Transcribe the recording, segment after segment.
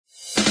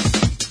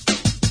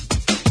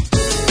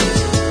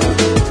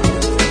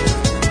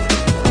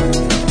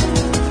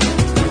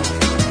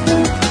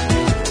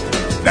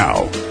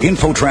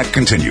InfoTrack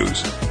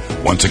continues.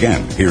 Once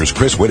again, here's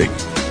Chris Whitting.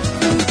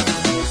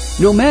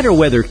 No matter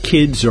whether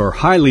kids are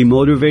highly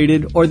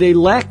motivated or they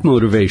lack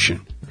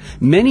motivation,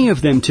 many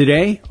of them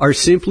today are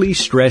simply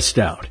stressed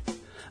out.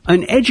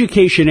 An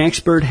education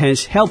expert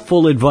has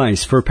helpful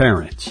advice for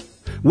parents.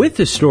 With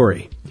the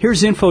story,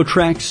 here's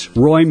InfoTrack's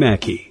Roy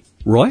Mackey.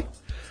 Roy?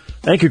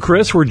 Thank you,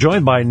 Chris. We're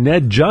joined by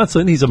Ned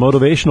Johnson. He's a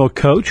motivational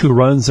coach who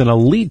runs an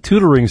elite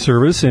tutoring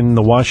service in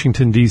the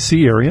Washington,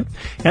 D.C. area.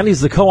 And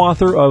he's the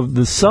co-author of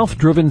The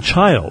Self-Driven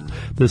Child,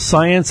 the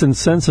science and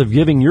sense of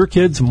giving your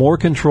kids more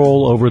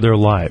control over their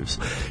lives.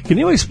 Can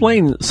you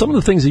explain some of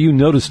the things that you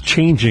notice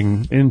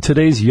changing in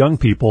today's young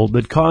people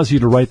that cause you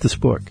to write this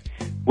book?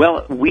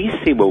 Well, we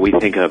see what we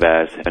think of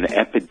as an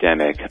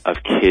epidemic of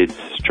kids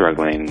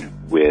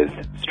struggling with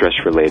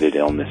stress-related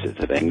illnesses,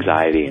 of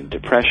anxiety and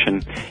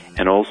depression,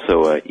 and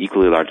also an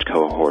equally large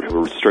cohort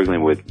who are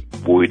struggling with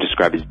what we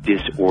describe as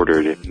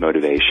disordered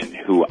motivation,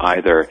 who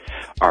either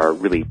are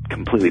really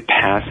completely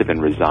passive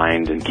and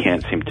resigned and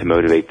can't seem to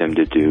motivate them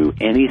to do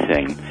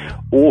anything,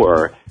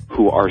 or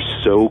who are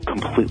so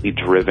completely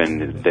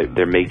driven that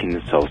they're making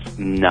themselves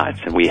nuts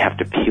and we have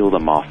to peel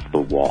them off the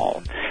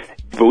wall.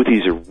 Both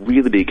these are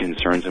really big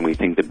concerns, and we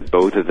think that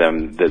both of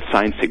them, the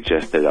science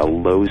suggests that a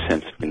low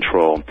sense of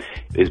control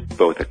is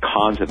both a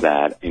cause of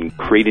that and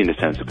creating a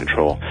sense of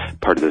control,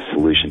 part of the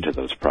solution to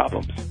those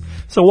problems.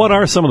 So what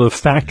are some of the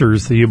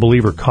factors that you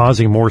believe are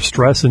causing more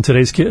stress in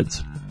today's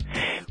kids?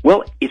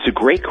 Well, it's a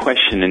great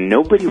question, and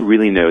nobody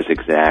really knows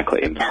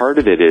exactly. And part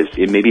of it is,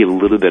 it may be a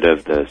little bit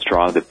of the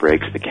straw that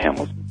breaks the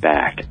camel's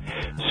back.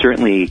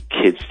 Certainly,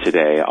 kids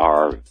today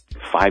are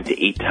 5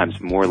 to 8 times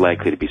more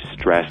likely to be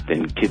stressed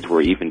than kids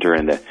were even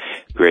during the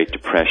Great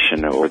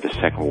Depression or the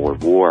Second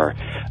World War.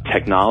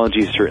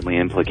 Technology is certainly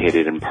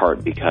implicated in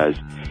part because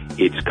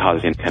it's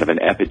causing kind of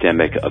an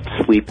epidemic of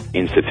sleep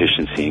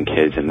insufficiency in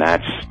kids, and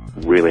that's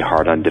really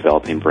hard on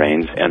developing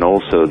brains. And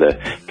also the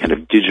kind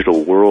of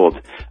digital world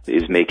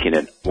is making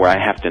it where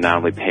I have to not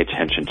only pay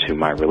attention to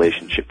my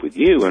relationship with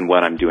you and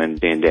what I'm doing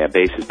day in day out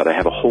basis, but I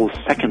have a whole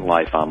second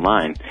life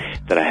online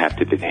that I have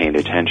to be paying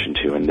attention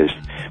to. And this,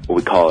 what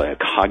we call a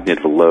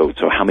cognitive load.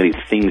 So how many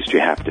things do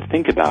you have to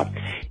think about?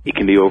 It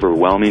can be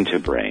overwhelming to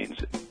brains,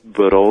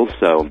 but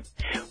also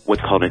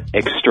what's called an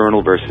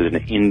external versus an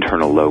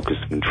internal locus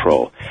of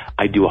control.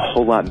 I do a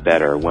whole lot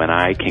better when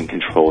I can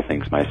control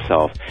things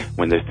myself,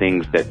 when there are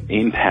things that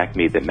impact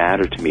me, that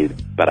matter to me,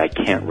 but I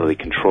can't really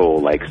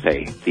control, like,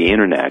 say, the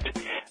internet.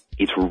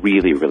 It's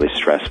really, really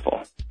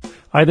stressful.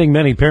 I think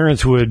many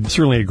parents would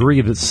certainly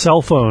agree that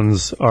cell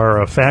phones are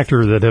a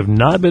factor that have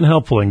not been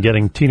helpful in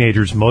getting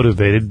teenagers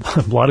motivated.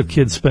 A lot of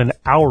kids spend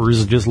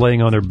hours just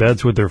laying on their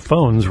beds with their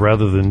phones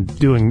rather than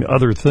doing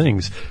other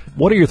things.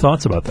 What are your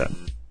thoughts about that?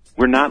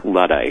 We're not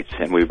Luddites,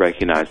 and we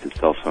recognize that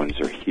cell phones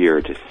are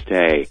here to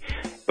stay.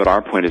 But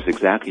our point is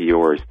exactly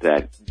yours,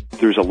 that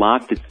there's a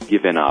lot that's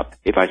given up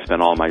if I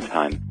spend all my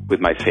time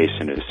with my face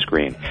into a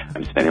screen.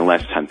 I'm spending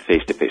less time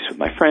face-to-face with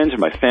my friends or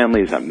my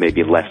families. I'm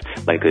maybe less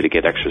likely to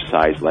get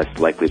exercise, less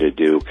likely to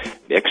do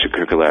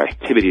extracurricular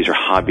activities or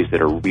hobbies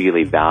that are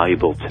really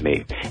valuable to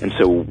me. And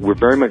so we're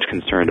very much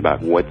concerned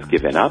about what's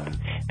given up.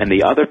 And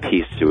the other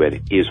piece to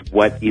it is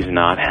what is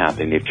not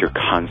happening if you're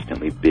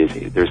constantly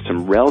busy. There's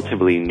some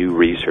relatively new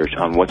research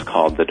on what's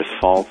called the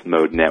default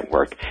mode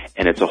network,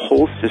 and it's a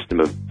whole system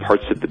of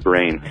parts of the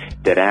brain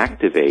that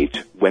activate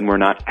when we're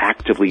not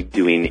actively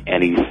doing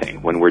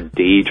anything, when we're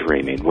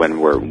daydreaming, when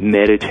we're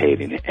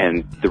meditating.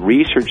 And the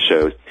research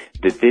shows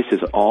that this is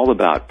all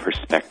about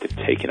perspective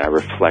taking. I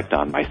reflect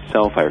on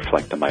myself, I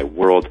reflect on my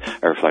world,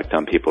 I reflect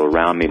on people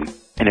around me,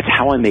 and it's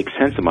how I make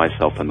sense of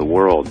myself and the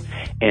world.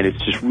 And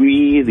it's just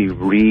really,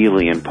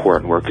 really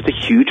important work. It's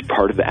a huge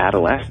part of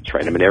adolescence,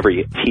 right? I mean,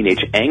 every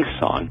teenage angst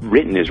song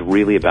written is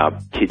really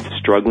about kids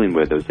struggling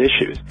with those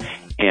issues.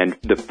 And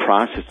the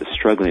process of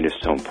struggling is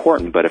so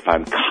important, but if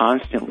I'm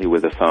constantly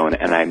with a phone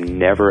and I'm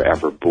never,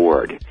 ever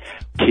bored,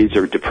 kids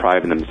are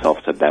depriving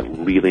themselves of that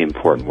really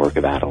important work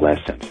of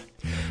adolescence.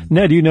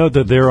 Ned, you note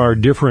that there are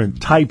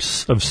different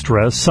types of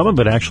stress, some of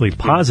it actually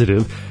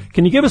positive.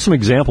 Can you give us some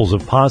examples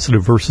of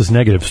positive versus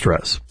negative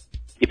stress?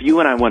 If you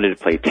and I wanted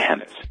to play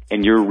tennis,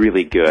 and you're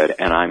really good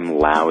and I'm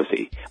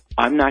lousy,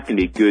 I'm not going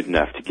to be good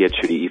enough to get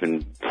you to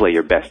even play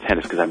your best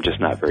tennis because I'm just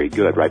not very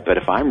good, right? But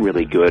if I'm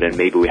really good and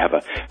maybe we have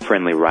a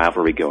friendly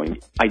rivalry going,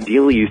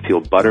 ideally you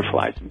feel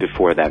butterflies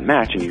before that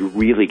match and you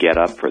really get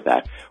up for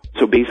that.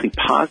 So basically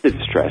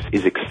positive stress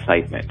is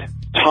excitement.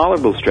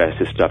 Tolerable stress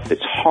is stuff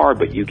that's hard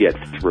but you get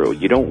through.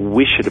 You don't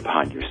wish it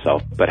upon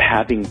yourself, but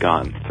having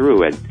gone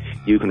through it,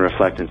 you can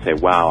reflect and say,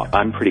 wow,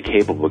 I'm pretty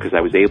capable because I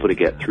was able to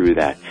get through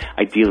that,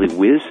 ideally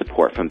with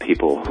support from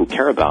people who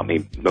care about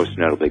me, most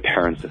notably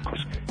parents, of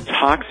course.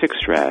 Toxic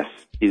stress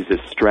is a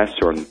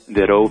stressor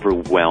that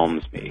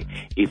overwhelms me.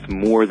 It's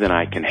more than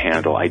I can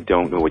handle. I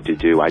don't know what to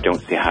do. I don't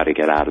see how to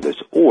get out of this.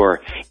 Or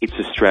it's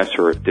a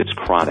stressor that's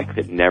chronic,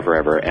 that never,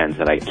 ever ends,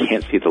 and I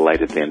can't see the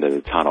light at the end of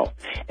the tunnel.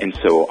 And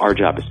so our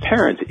job as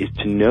parents is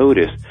to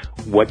notice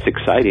what's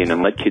exciting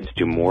and let kids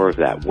do more of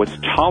that. What's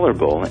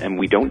tolerable, and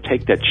we don't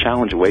take that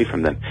challenge away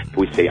from them. But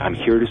we say, I'm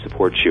here to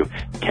support you.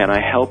 Can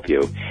I help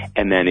you?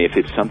 And then if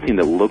it's something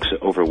that looks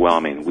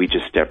overwhelming, we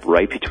just step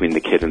right between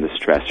the kid and the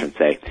stressor and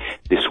say,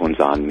 this one's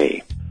on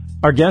me.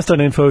 Our guest on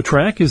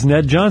InfoTrack is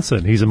Ned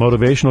Johnson. He's a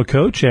motivational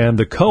coach and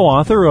the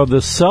co-author of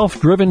The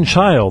Self-Driven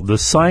Child, The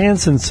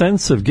Science and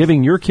Sense of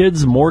Giving Your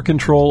Kids More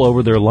Control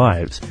Over Their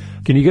Lives.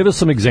 Can you give us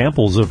some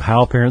examples of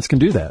how parents can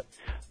do that?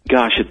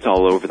 Gosh, it's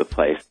all over the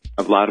place.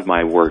 A lot of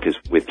my work is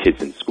with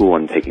kids in school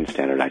and taking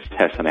standardized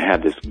tests, and I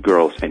had this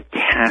girl,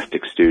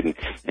 fantastic student,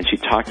 and she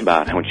talked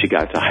about how when she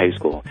got to high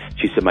school,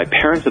 she said, my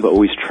parents have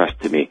always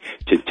trusted me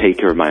to take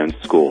care of my own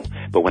school,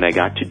 but when I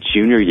got to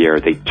junior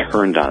year, they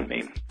turned on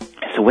me.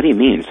 So what do you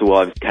mean? So, well,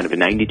 I was kind of a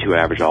 92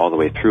 average all the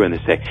way through, and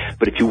they say,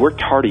 but if you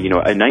worked harder,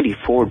 a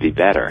 94 would be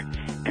better.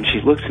 And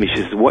she looks at me,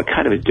 she says, what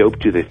kind of a dope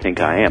do they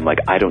think I am? Like,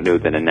 I don't know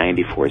that a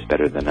 94 is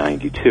better than a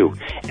 92.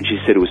 And she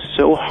said it was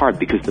so hard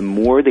because the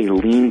more they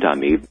leaned on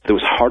me, it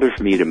was harder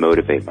for me to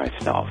motivate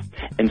myself.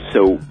 And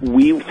so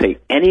we say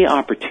any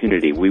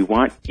opportunity, we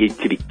want it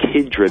to be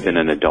kid-driven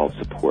and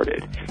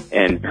adult-supported.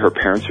 And her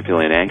parents are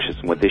feeling anxious,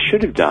 and what they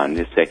should have done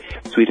is say,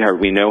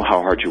 sweetheart, we know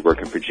how hard you're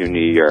working for junior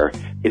year.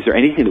 Is there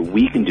anything that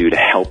we can do to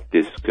help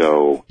this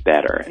go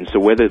better? And so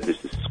whether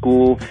this is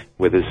school,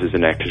 whether this is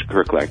an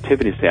extracurricular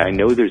activity, say, I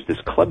know there's this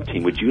club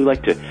team. Would you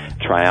like to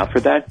try out for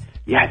that?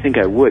 Yeah, I think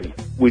I would.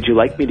 Would you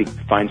like me to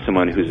find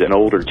someone who's an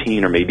older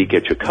teen or maybe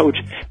get you a coach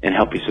and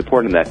help you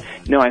support in that?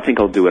 No, I think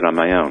I'll do it on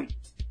my own.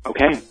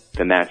 Okay,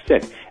 then that's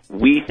it.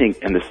 We think,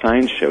 and the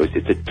science shows,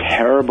 it's a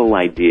terrible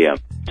idea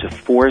to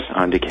force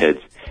onto kids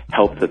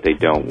help that they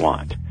don't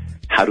want.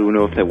 How do we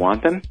know if they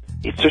want them?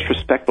 It's just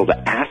respectful to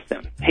ask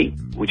them, hey,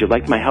 would you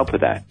like my help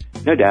with that?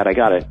 No, Dad, I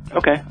got it.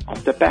 Okay, I'll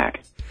step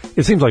back.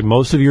 It seems like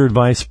most of your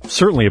advice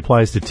certainly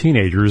applies to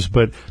teenagers,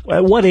 but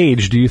at what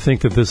age do you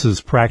think that this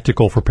is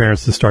practical for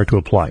parents to start to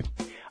apply?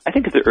 I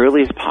think at the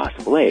earliest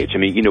possible age. I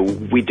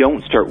mean, we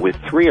don't start with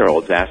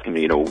 3-year-olds asking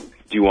them,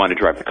 do you want to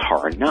drive the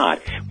car or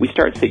not? We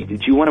start saying, do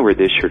you want to wear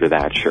this shirt or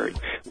that shirt?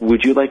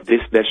 Would you like this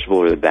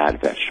vegetable or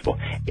that vegetable?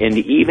 And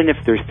even if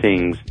they're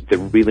things that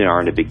really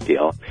aren't a big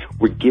deal,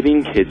 we're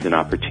giving kids an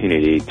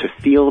opportunity to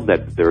feel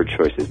that their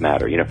choices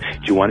matter. Do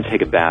you want to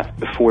take a bath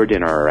before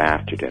dinner or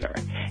after dinner?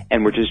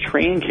 And we're just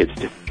training kids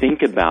to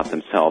think about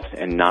themselves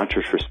and not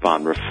just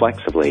respond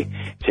reflexively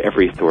to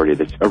every authority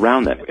that's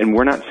around them. And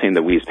we're not saying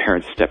that we as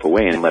parents step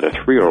away and let a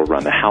 3-year-old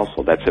run the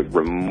household. That's a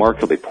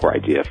remarkably poor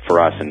idea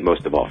for us and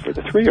most of all for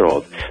the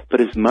 3-year-old.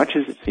 But as much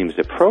as it seems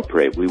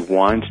appropriate, we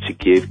want to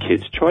give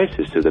kids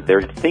choices so that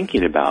they're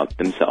thinking about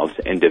themselves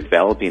and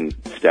developing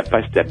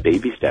step-by-step,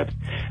 baby steps,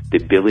 the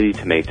ability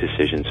to make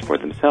decisions for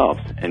themselves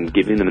and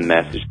giving them the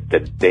message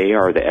that they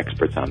are the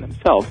experts on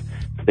themselves.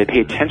 So they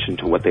pay attention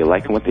to what they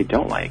like and what they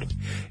don't like.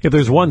 If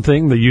there's one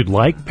thing that you'd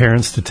like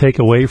parents to take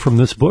away from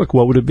this book,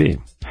 what would it be?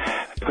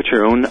 Put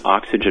your own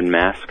oxygen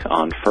mask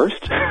on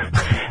first.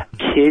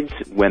 Kids,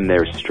 when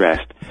they're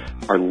stressed,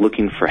 are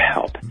looking for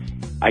help.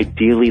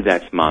 Ideally,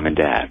 that's mom and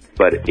dad.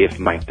 But if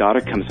my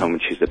daughter comes home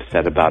and she's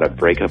upset about a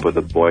breakup with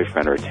a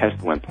boyfriend or a test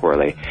that went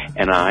poorly,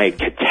 and I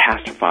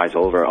catastrophize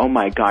over, oh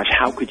my gosh,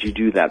 how could you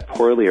do that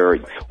poorly? Or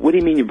what do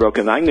you mean you broke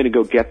up? I'm going to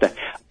go get that.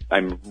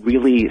 I'm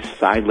really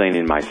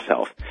sidelining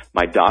myself.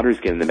 My daughter's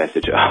getting the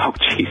message, oh,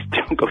 geez,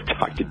 don't go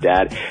talk to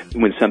Dad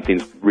when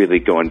something's really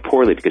going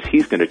poorly because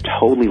he's going to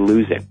totally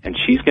lose it, and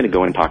she's going to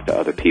go and talk to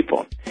other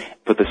people.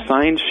 But the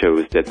science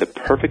shows that the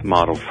perfect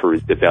model for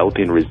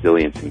developing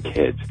resilience in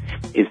kids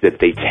is that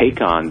they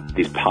take on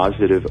these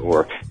positive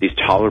or these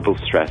tolerable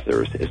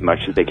stressors as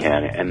much as they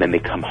can, and then they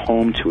come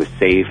home to a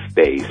safe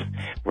base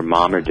where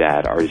mom or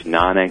dad are as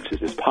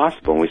non-anxious as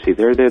possible. And we say,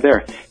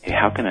 there. Hey,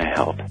 how can I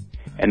help?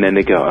 And then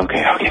they go,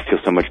 okay, I feel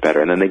so much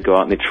better. And then they go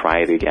out and they try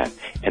it again.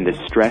 And the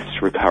stress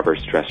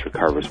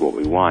recovers what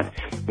we want.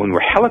 When we're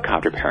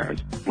helicopter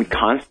parents, we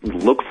constantly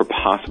look for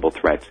possible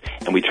threats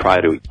and we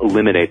try to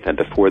eliminate them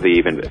before they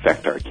even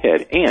affect our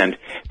kid. And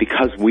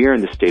because we're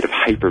in the state of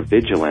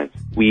hypervigilance,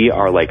 we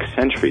are like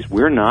sentries.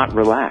 We're not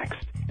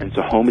relaxed. And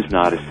so home is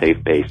not a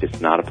safe base.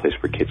 It's not a place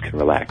where kids can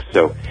relax.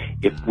 So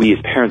if we as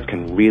parents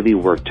can really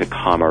work to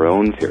calm our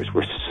own fears,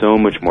 we're so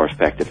much more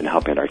effective in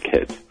helping our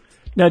kids.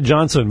 Ned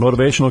Johnson,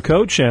 motivational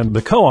coach and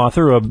the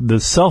co-author of The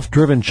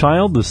Self-Driven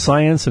Child, The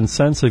Science and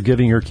Sense of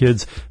Giving Your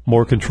Kids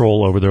More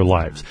Control Over Their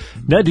Lives.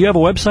 Ned, do you have a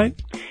website?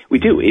 We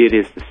do. It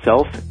is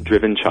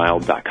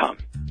theselfdrivenchild.com.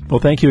 Well,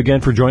 thank you again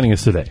for joining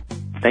us today.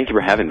 Thank you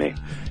for having me.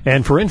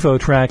 And for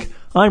InfoTrack,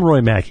 I'm Roy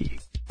Mackey.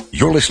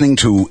 You're listening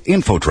to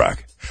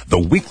InfoTrack, the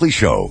weekly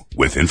show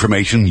with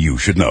information you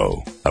should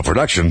know. A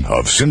production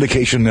of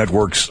Syndication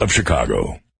Networks of Chicago.